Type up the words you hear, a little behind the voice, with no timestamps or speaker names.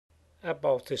I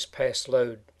bought this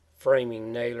Paslode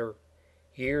framing nailer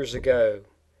years ago.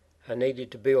 I needed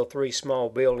to build 3 small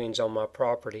buildings on my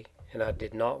property, and I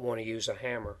did not want to use a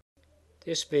hammer.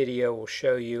 This video will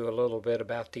show you a little bit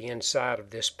about the inside of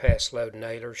this Paslode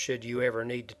nailer should you ever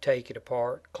need to take it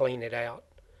apart, clean it out,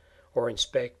 or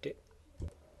inspect it.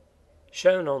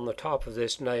 Shown on the top of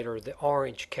this nailer, the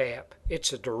orange cap.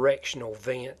 It's a directional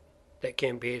vent that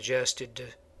can be adjusted to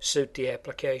suit the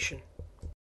application.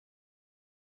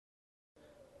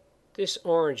 This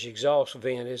orange exhaust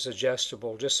vent is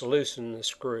adjustable. Just loosen the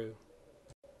screw.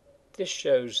 This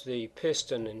shows the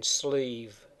piston and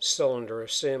sleeve cylinder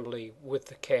assembly with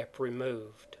the cap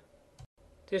removed.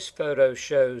 This photo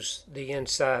shows the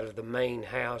inside of the main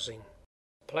housing.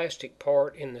 The plastic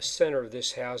part in the center of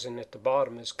this housing at the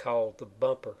bottom is called the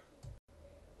bumper.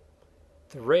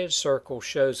 The red circle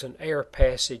shows an air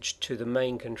passage to the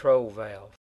main control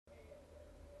valve.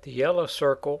 The yellow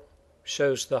circle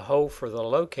shows the hole for the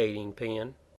locating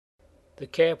pin. The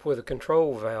cap with a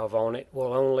control valve on it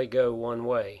will only go one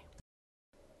way.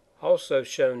 Also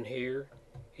shown here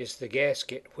is the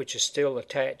gasket, which is still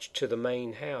attached to the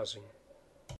main housing.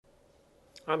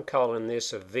 I'm calling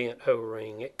this a vent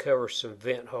O-ring. It covers some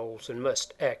vent holes and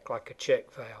must act like a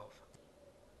check valve.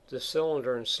 The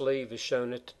cylinder and sleeve is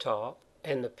shown at the top,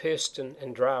 and the piston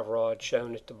and drive rod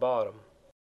shown at the bottom.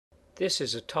 This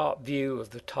is a top view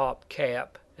of the top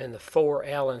cap and the 4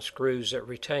 Allen screws that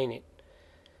retain it.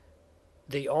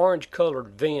 The orange colored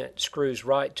vent screws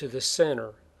right to the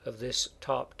center of this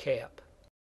top cap.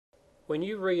 When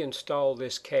you reinstall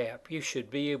this cap, you should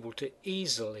be able to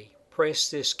easily press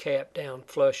this cap down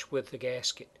flush with the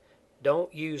gasket.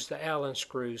 Don't use the Allen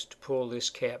screws to pull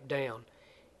this cap down.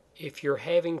 If you're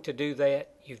having to do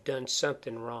that, you've done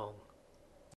something wrong.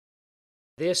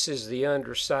 This is the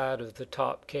underside of the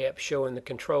top cap showing the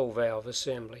control valve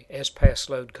assembly, as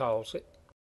Paslode calls it.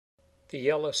 The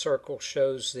yellow circle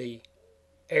shows the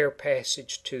air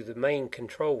passage to the main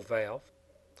control valve,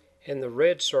 and the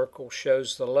red circle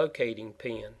shows the locating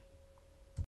pin.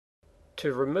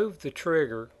 To remove the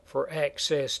trigger for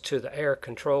access to the air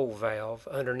control valve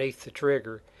underneath the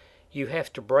trigger, you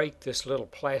have to break this little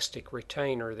plastic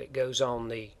retainer that goes on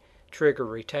the trigger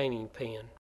retaining pin.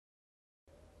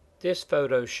 This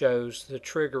photo shows the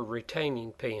trigger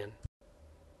retaining pin.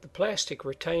 The plastic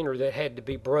retainer that had to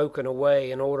be broken away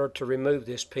in order to remove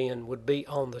this pin would be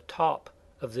on the top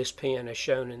of this pin as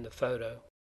shown in the photo.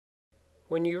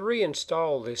 When you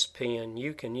reinstall this pin,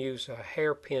 you can use a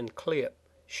hairpin clip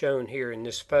shown here in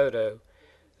this photo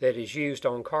that is used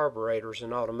on carburetors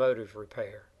in automotive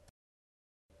repair.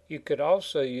 You could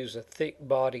also use a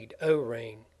thick-bodied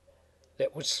O-ring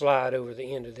that would slide over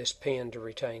the end of this pin to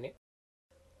retain it.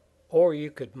 Or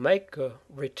you could make a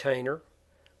retainer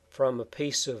from a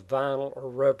piece of vinyl or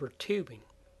rubber tubing.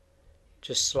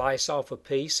 Just slice off a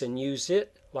piece and use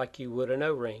it like you would an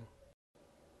O-ring.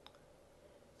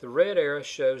 The red arrow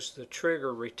shows the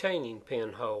trigger retaining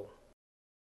pin hole.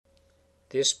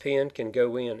 This pin can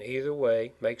go in either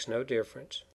way, makes no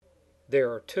difference.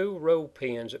 There are 2 roll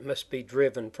pins that must be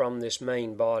driven from this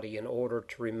main body in order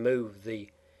to remove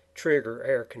the trigger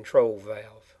air control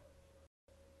valve.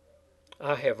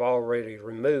 I have already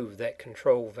removed that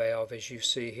control valve as you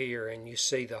see here, and you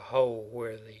see the hole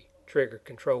where the trigger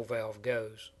control valve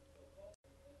goes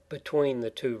between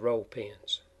the 2 roll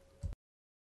pins.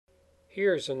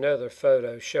 Here's another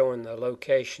photo showing the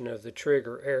location of the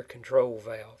trigger air control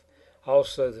valve,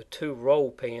 also the 2 roll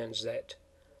pins that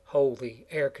hold the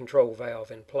air control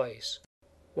valve in place.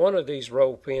 One of these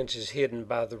roll pins is hidden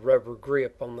by the rubber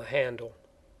grip on the handle.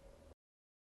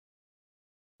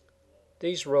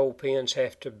 These roll pins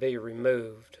have to be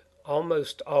removed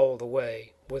almost all the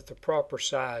way with the proper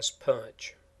size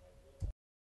punch.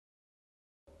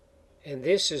 And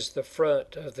this is the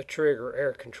front of the trigger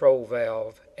air control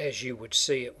valve as you would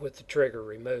see it with the trigger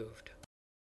removed.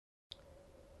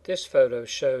 This photo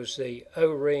shows the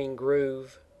O-ring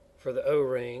groove for the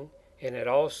O-ring, and it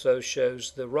also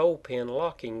shows the roll pin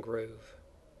locking groove.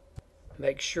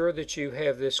 Make sure that you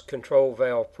have this control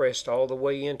valve pressed all the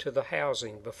way into the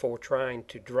housing before trying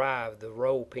to drive the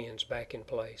roll pins back in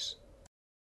place.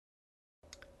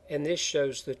 And this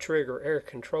shows the trigger air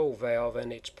control valve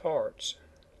and its parts.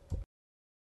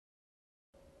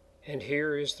 And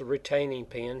here is the retaining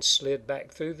pin slid back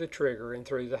through the trigger and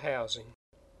through the housing,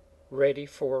 ready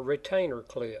for a retainer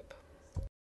clip.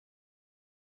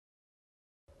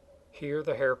 Here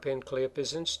the hairpin clip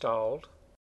is installed.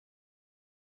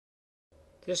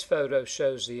 This photo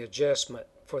shows the adjustment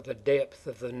for the depth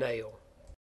of the nail.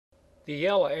 The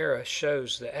yellow arrow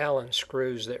shows the Allen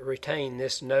screws that retain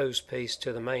this nose piece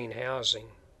to the main housing.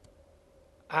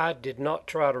 I did not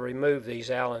try to remove these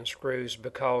Allen screws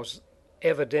because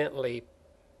evidently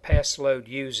Paslode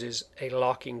uses a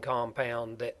locking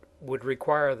compound that would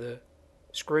require the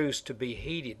screws to be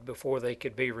heated before they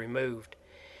could be removed.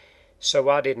 So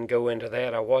I didn't go into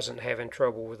that. I wasn't having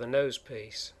trouble with the nose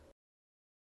piece.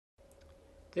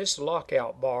 This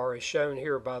lockout bar, is shown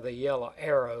here by the yellow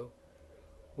arrow,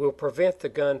 will prevent the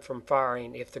gun from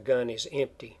firing if the gun is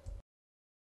empty.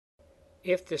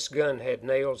 If this gun had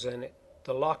nails in it,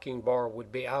 the locking bar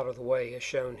would be out of the way as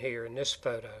shown here in this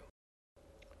photo.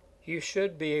 You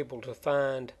should be able to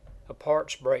find a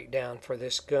parts breakdown for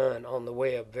this gun on the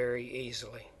web very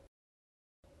easily.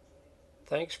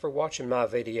 Thanks for watching my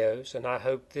videos, and I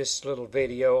hope this little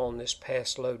video on this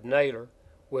Paslode nailer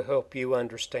will help you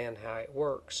understand how it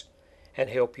works and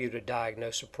help you to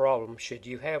diagnose a problem should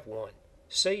you have one.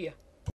 See ya!